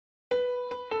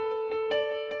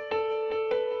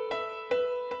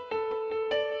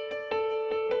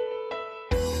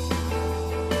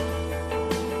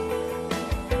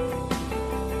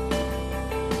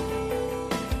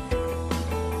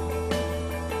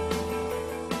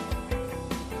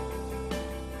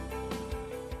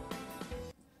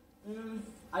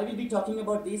I will be talking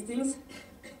about these things.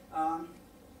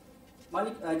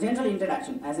 General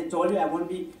introduction. As I told you, I won't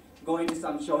be going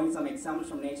to showing some examples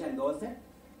from nature and those there.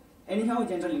 Anyhow,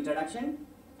 general introduction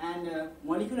and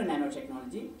molecular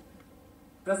nanotechnology,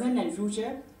 present and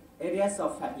future areas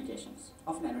of applications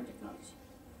of nanotechnology,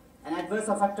 an adverse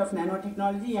effect of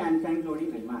nanotechnology, and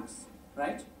concluding remarks.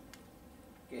 Right?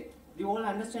 Okay. Do you all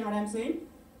understand what I am saying?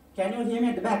 Can you all hear me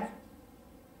at the back?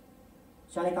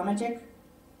 Shall I come and check?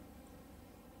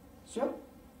 Sure?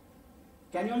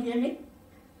 Can you all hear me?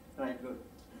 Right, good.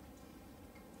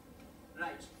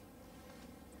 Right.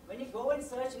 When you go and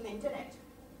search in the internet,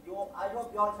 I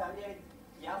hope you are familiar with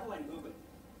Yahoo and Google,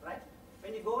 right?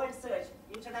 When you go and search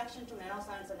Introduction to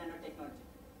Nanoscience and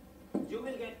Nanotechnology, you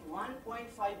will get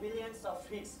 1.5 billion of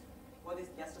hits for this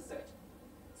just a search.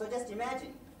 So just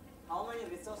imagine how many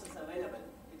resources available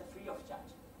with a free of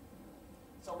charge.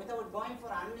 So without going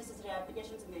for unnecessary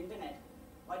applications in the internet,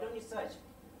 why don't you search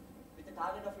with the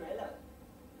target of your level?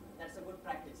 That's a good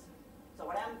practice. So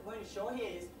what I'm going to show here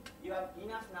is you have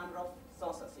enough number of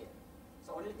sources here.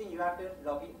 So only thing you have to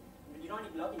log in. You don't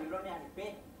need login, you don't have to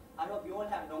pay. I hope you all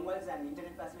have dongles and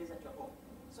internet facilities at your home.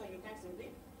 So you can simply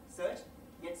search,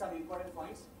 get some important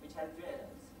points which help your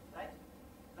levels. Right?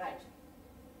 Right.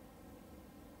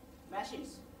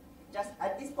 Machines. Just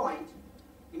at this point,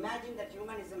 imagine that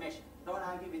human is a machine. Don't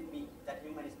argue with me that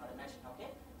human is not a machine,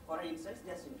 okay? For instance,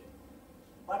 just in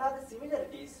what are the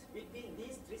similarities between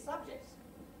these three subjects?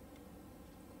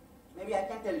 Maybe I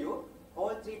can tell you,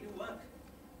 all three do work,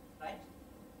 right?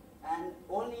 And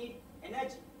all need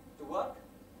energy to work,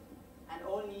 and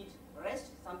all need rest,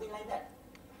 something like that.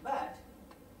 But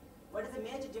what is the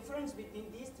major difference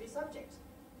between these three subjects?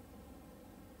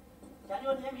 Can you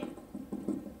all hear me?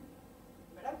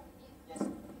 Madam? Yes.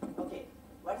 Okay.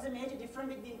 What is the major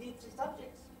difference between these three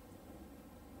subjects?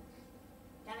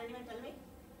 Can anyone tell me?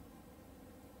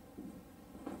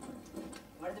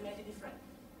 What is the major difference?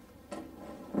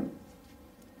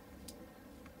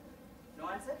 No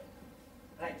answer?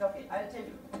 Right, okay, I will tell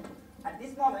you. At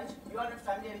this moment, you are not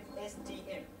familiar with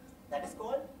STM. That is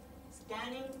called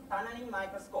Scanning Tunneling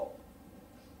Microscope.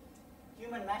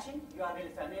 Human machine, you are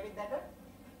really familiar with that?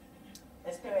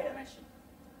 Excavator machine.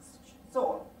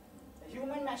 So, the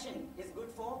human machine is good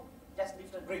for just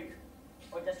lift a brick,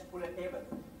 or just to pull a table,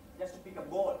 just to pick a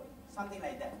ball, something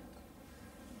like that.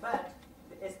 But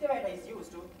the excavator is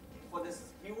used for this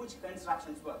huge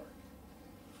constructions work.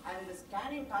 And the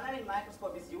scanning tunneling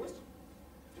microscope is used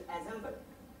to assemble,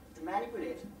 to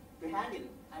manipulate, to handle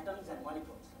atoms and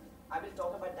molecules. I will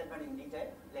talk about that one in detail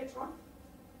later on.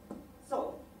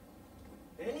 So,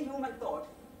 really human thought,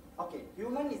 okay,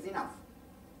 human is enough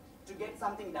to get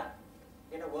something done,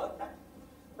 get a work done.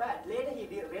 But later he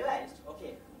realized,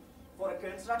 okay, for a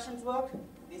constructions work,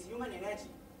 this human energy,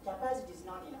 capacity is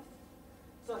not enough.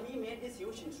 So he made this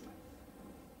huge instrument.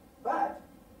 But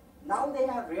now they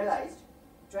have realized,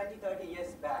 20, 30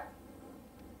 years back,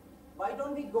 why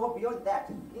don't we go beyond that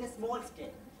in a small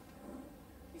scale?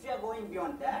 If you are going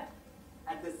beyond that,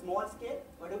 at the small scale,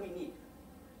 what do we need?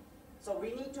 So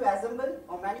we need to assemble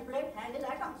or manipulate, handle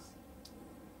atoms.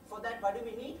 For that, what do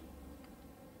we need?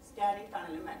 Scanning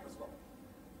tunneling microscope.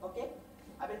 Okay?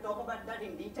 I will talk about that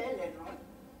in detail later on.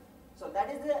 So that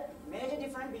is the major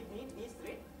difference between these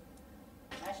three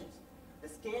machines. The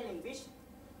scale in which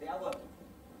they are working.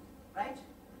 Right?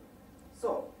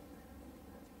 So,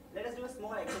 let us do a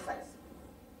small exercise.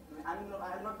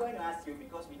 I'm not going to ask you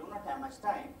because we do not have much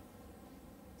time.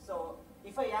 So,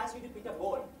 if I ask you to pick a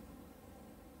ball,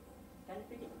 can you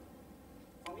pick it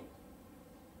for me?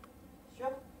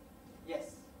 Sure?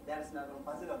 Yes, there is no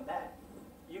puzzle on that.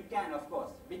 You can, of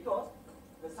course, because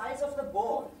the size of the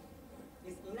ball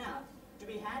is enough to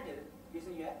be handled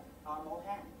using your arm or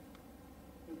hand.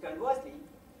 And conversely,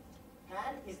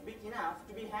 hand is big enough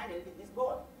to be handled with this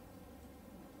ball.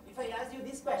 If I ask you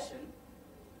this question,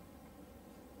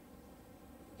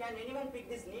 can anyone pick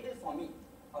this needle for me?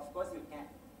 Of course you can.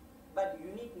 But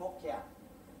you need more care.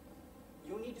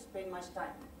 You need to spend much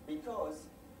time because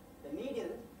the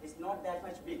needle is not that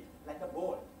much big, like a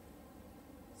ball.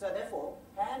 So therefore,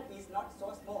 hand is not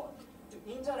so small to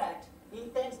interact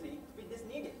intensely with this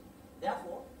needle.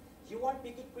 Therefore, you won't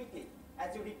pick it quickly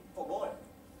as you did for ball.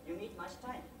 You need much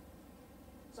time.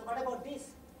 So what about this?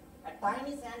 A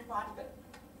tiny sand particle.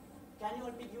 Can you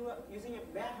all pick using your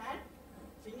bare hand,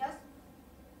 fingers?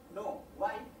 No.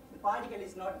 Why? The particle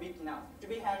is not big enough to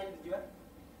be handled with your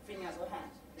fingers or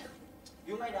hands.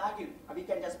 You might argue, we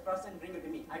can just press and bring it to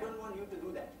me. I don't want you to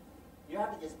do that. You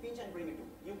have to just pinch and bring it to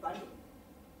me. You can't do it.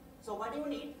 So what do you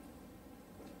need?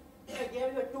 If I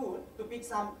gave you a tool to pick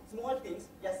some small things,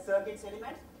 just circuits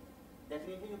elements,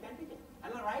 definitely you can pick it.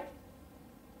 Am I right?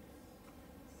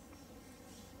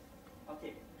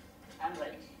 I'm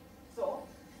right. So,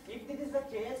 if this is the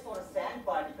case for a sand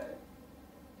particle,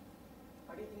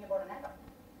 what do you think about an atom?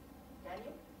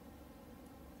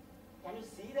 Can you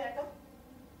see the atom?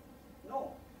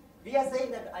 No. We are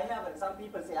saying that some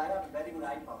people say I have very good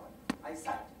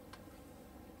eyesight.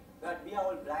 But we are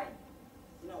all blind.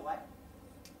 You know why?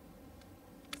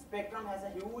 The spectrum has a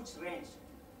huge range.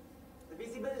 The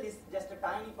visible is just a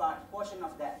tiny portion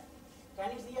of that.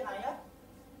 Can you see an IR?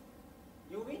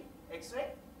 UV, X-ray,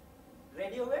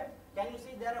 radio wave? Can you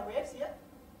see there are waves here?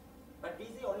 But we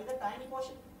see only the tiny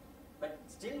portion. But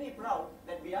still we are proud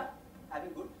that we are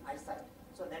having good eyesight.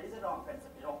 So that is a wrong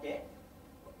concept. Okay.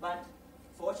 But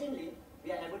fortunately,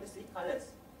 we are able to see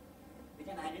colors. We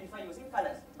can identify using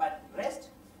colors. But rest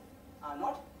are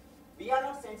not. We are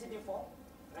not sensitive for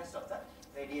rest of the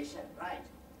radiation, right?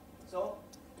 So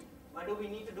what do we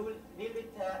need to do? Deal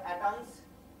with atoms.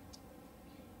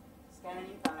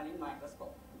 Scanning tunneling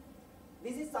microscope.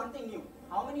 This is something new.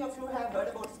 How many of you have heard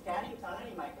about scanning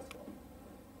tunneling microscope?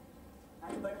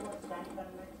 Have you heard about scanning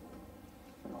tunneling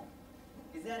microscope? No.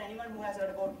 Is there anyone who has heard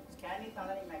about scanning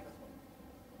tunneling microscope?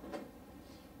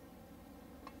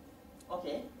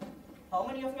 Okay. How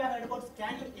many of you have heard about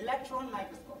scanning electron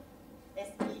microscope?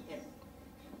 SEM.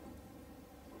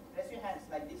 Raise your hands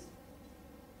like this.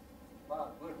 Wow,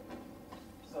 good.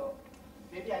 So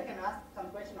maybe I can ask some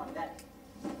question on that.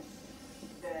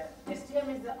 The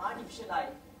STM is the artificial eye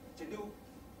to do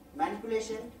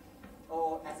manipulation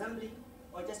or assembly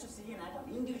or just to see an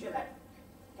atom, individual atom.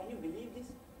 Can you believe this?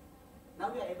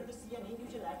 Now we are able to see an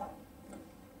individual atom.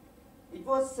 It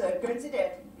was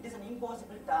considered it is an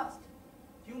impossible task.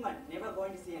 Human never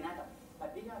going to see an atom.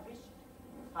 But we have reached.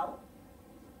 How?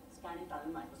 Scanning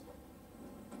tunnel microscope.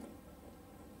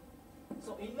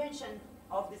 So invention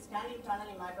of the scanning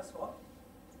tunneling microscope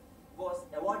was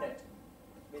awarded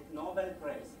with Nobel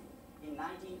Prize in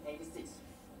 1986.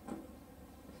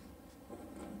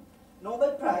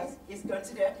 Nobel Prize is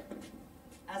considered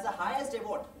as the highest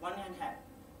award one can have.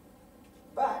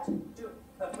 But to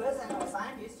a person or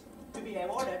scientist to be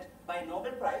awarded by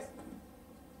Nobel Prize,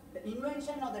 the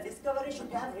invention or the discovery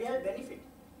should have real benefit.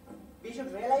 We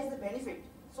should realize the benefit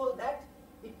so that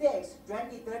it takes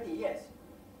 20, 30 years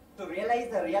to realize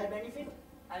the real benefit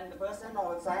and the person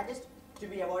or scientist to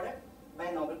be awarded by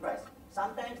a Nobel Prize.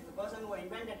 Sometimes the person who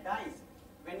invented dies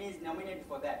when he is nominated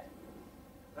for that.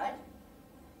 Right?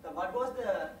 So what was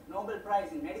the Nobel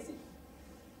Prize in medicine?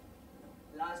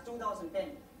 Last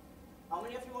 2010. How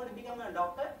many of you want to become a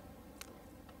doctor?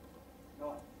 No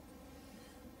one.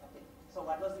 Okay. So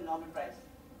what was the Nobel Prize?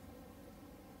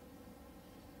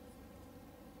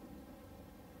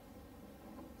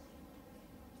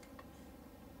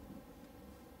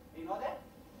 Do you know that?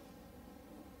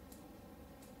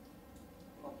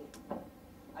 Okay.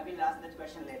 I will ask that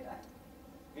question later.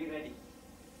 Be ready.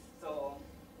 So,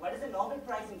 what is the Nobel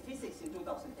Prize in Physics in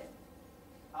 2010?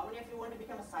 How many of you want to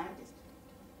become a scientist?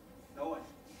 No one.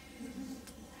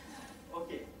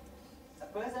 Okay. A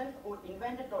person who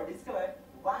invented or discovered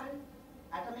one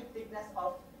atomic thickness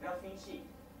of graphene sheet.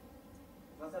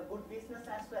 It was a good business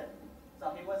as well.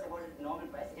 So he was awarded the Nobel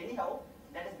Prize. Anyhow,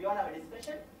 that is beyond our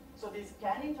discussion. So this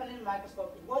scanning tunneling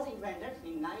microscope, it was invented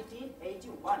in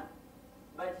 1981.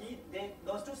 But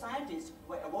those two scientists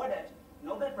were awarded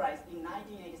Nobel Prize in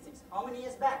 1986. How many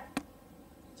years back?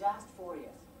 Just 4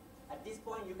 years. At this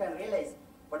point, you can realize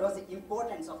what was the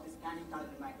importance of this scanning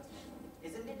tunneling microscope.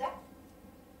 Isn't it that?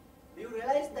 Do you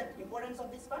realize the importance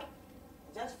of this one?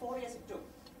 Just 4 years it took,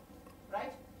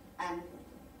 right? And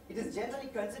it is generally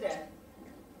considered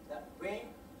the way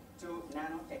to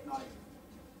nanotechnology.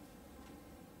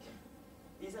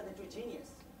 These are the two geniuses,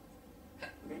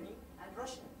 Benny and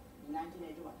Roshan, in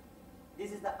 1981.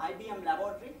 This is the IBM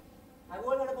laboratory. Have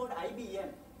you all heard about IBM?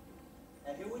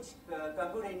 A huge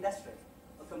computer industry,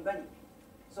 a company.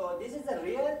 So this is the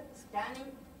real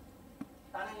scanning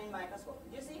tunneling microscope.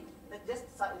 You see, just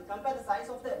compare the size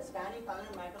of the scanning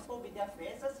tunneling microscope with their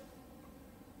faces.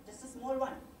 Just a small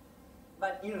one.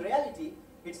 But in reality,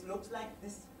 it looks like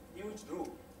this huge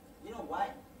room. You know why?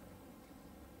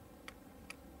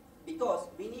 Because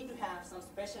we need to have some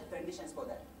special conditions for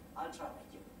that. Ultra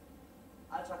vacuum,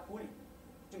 ultra cooling.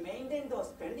 To maintain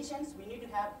those conditions, we need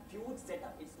to have huge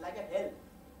setup. It's like a hell.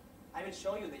 I will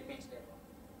show you the image later.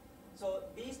 So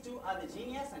these two are the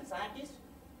genius and scientists,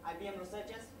 IBM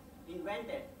researchers,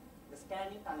 invented the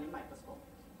scanning tunneling microscope.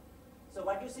 So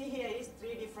what you see here is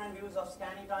 3 different views of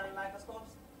scanning tunneling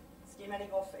microscopes.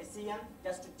 Schematic of SEM,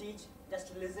 just to teach,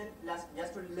 just to listen,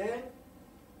 just to learn,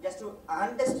 just to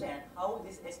understand how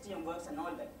this STM works and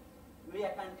all that. Maybe I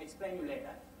can explain you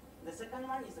later. The second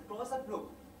one is a close-up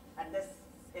look at this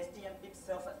STM tip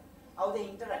surface, how they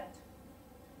interact.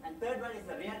 And third one is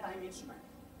the real-time instrument,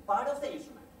 part of the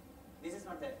instrument. This is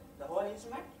not the whole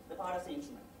instrument, the part of the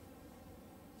instrument.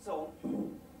 So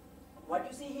what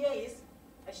you see here is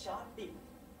a sharp tip.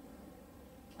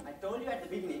 I told you at the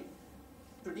beginning,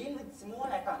 to deal with small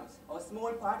atoms or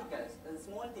small particles,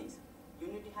 small things, you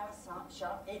need to have a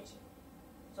sharp edge.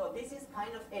 So this is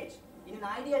kind of edge. In an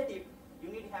ideal tip, you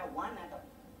need to have one atom,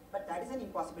 but that is an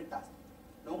impossible task.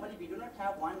 Normally we do not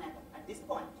have one atom at this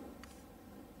point.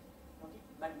 Okay?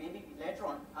 But maybe later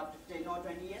on, after 10 or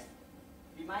 20 years,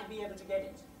 we might be able to get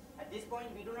it. At this point,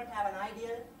 we do not have an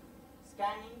ideal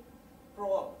scanning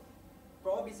probe.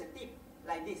 Probe is a tip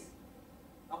like this.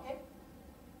 Okay?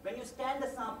 When you scan the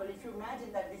sample, if you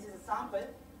imagine that this is a sample,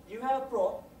 you have a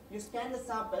probe, you scan the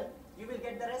sample, you will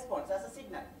get the response as a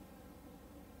signal.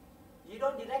 You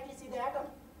don't directly see the atom.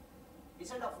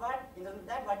 Instead of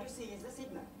that, what you see is the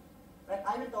signal. Right?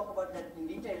 I will talk about that in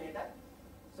detail later.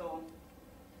 So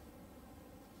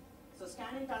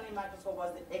scanning tunneling microscope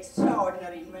was the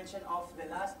extraordinary invention of the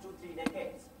last 2-3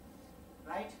 decades.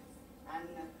 Right? And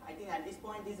I think at this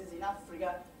point, this is enough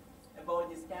figure about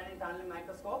the scanning tunneling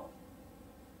microscope.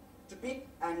 To pick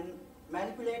and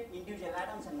manipulate individual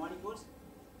atoms and molecules,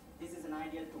 this is an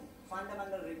ideal tool.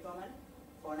 Fundamental requirement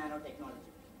for nanotechnology.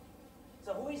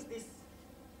 So who is this?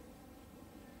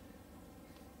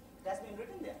 It has been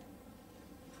written there.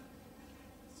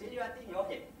 Still you are thinking,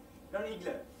 okay,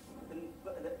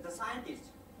 J.Akilavasan, the scientist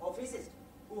or physicist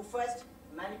who first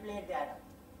manipulates the atom.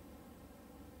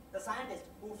 The scientist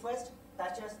who first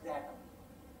touches the atom.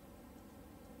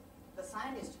 The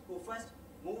scientist who first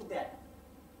moves the atom.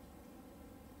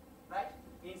 Right?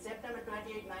 In September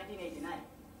 28, 1989,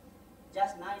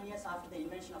 just 9 years after the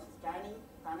invention of the scanning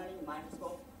tunneling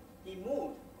microscope, he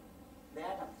moved the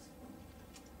atoms.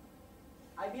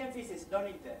 IBM physicist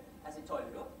J.Akilavasan, as I told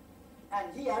you,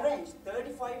 and he arranged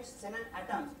 35 xenon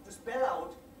atoms to spell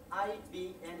out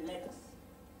IBM letters.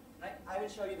 Right? I will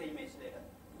show you the image later.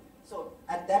 So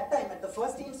at that time, at the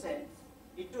first instant,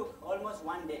 it took almost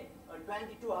 1 day or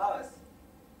 22 hours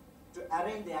to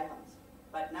arrange the atoms.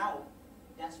 But now,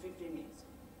 just 15 minutes.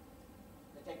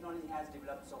 The technology has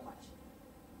developed so much.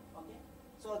 Okay?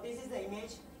 So this is the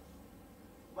image.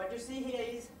 What you see here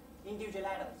is individual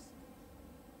atoms.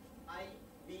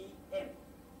 IBM.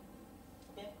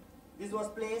 Okay? This was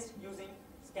placed using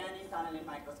scanning tunneling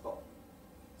microscope.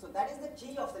 So that is the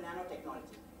key of the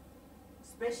nanotechnology.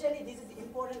 Especially this is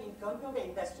important in computer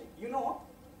industry. You know,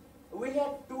 we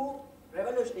had two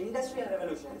industrial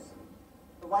revolutions.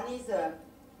 One is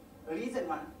recent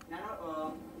one,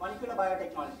 molecular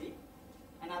biotechnology.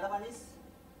 Another one is,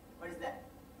 what is that?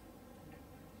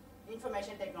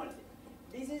 Information technology.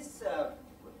 This is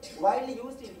widely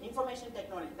used in information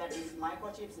technology, that is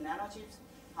microchips, nanochips,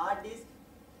 hard disk,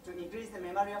 to increase the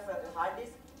memory of a hard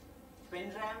disk,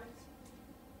 pen drive,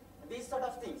 these sort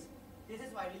of things. This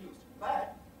is widely used.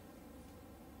 But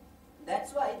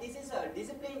that's why this is a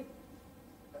discipline,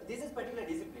 this is particular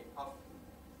discipline of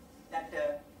that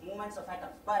movements of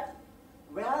atoms. But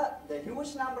where the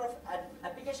huge number of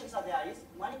applications are there is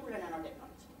molecular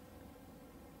nanotechnology.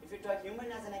 If you take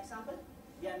human as an example,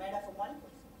 we are made up of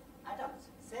molecules, atoms,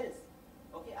 cells.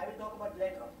 Okay, I will talk about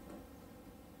later on.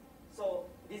 So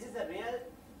this is a real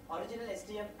original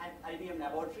STM at IBM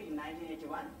laboratory in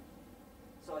 1981.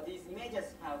 So these images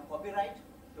have copyright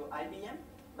to IBM,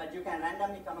 but you can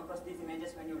randomly come across these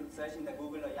images when you search in the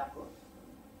Google or Yahoo.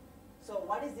 So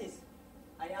what is this?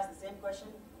 I asked the same question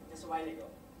just a while ago.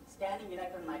 Scanning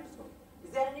electron microscopy.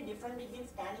 Is there any difference between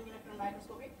scanning electron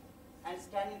microscopy and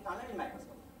scanning tunneling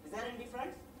microscopy? Is there any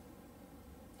difference?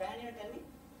 Can anyone tell me?